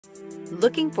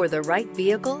Looking for the right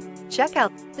vehicle? Check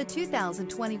out the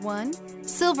 2021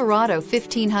 Silverado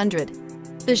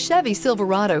 1500. The Chevy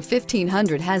Silverado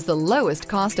 1500 has the lowest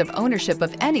cost of ownership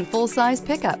of any full-size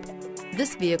pickup.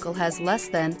 This vehicle has less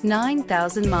than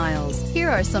 9,000 miles. Here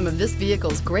are some of this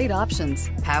vehicle's great options: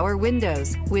 power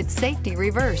windows with safety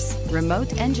reverse,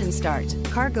 remote engine start,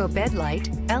 cargo bed light,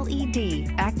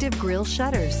 LED, active grille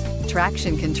shutters,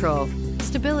 traction control,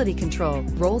 stability control,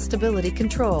 roll stability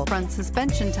control, front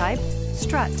suspension type,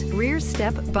 strut, rear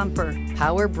step bumper,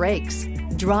 power brakes.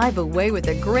 Drive away with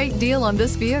a great deal on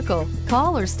this vehicle.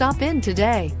 Call or stop in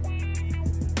today.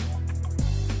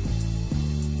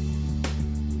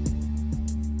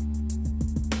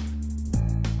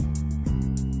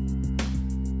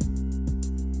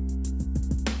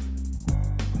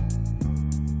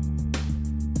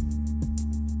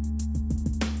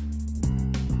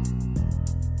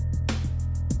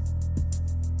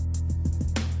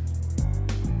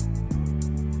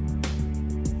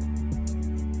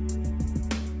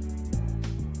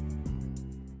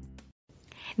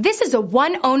 This is a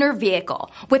one-owner vehicle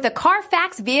with a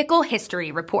Carfax Vehicle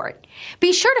History Report.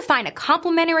 Be sure to find a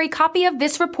complimentary copy of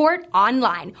this report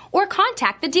online or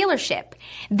contact the dealership.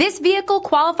 This vehicle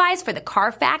qualifies for the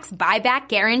Carfax Buyback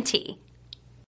Guarantee.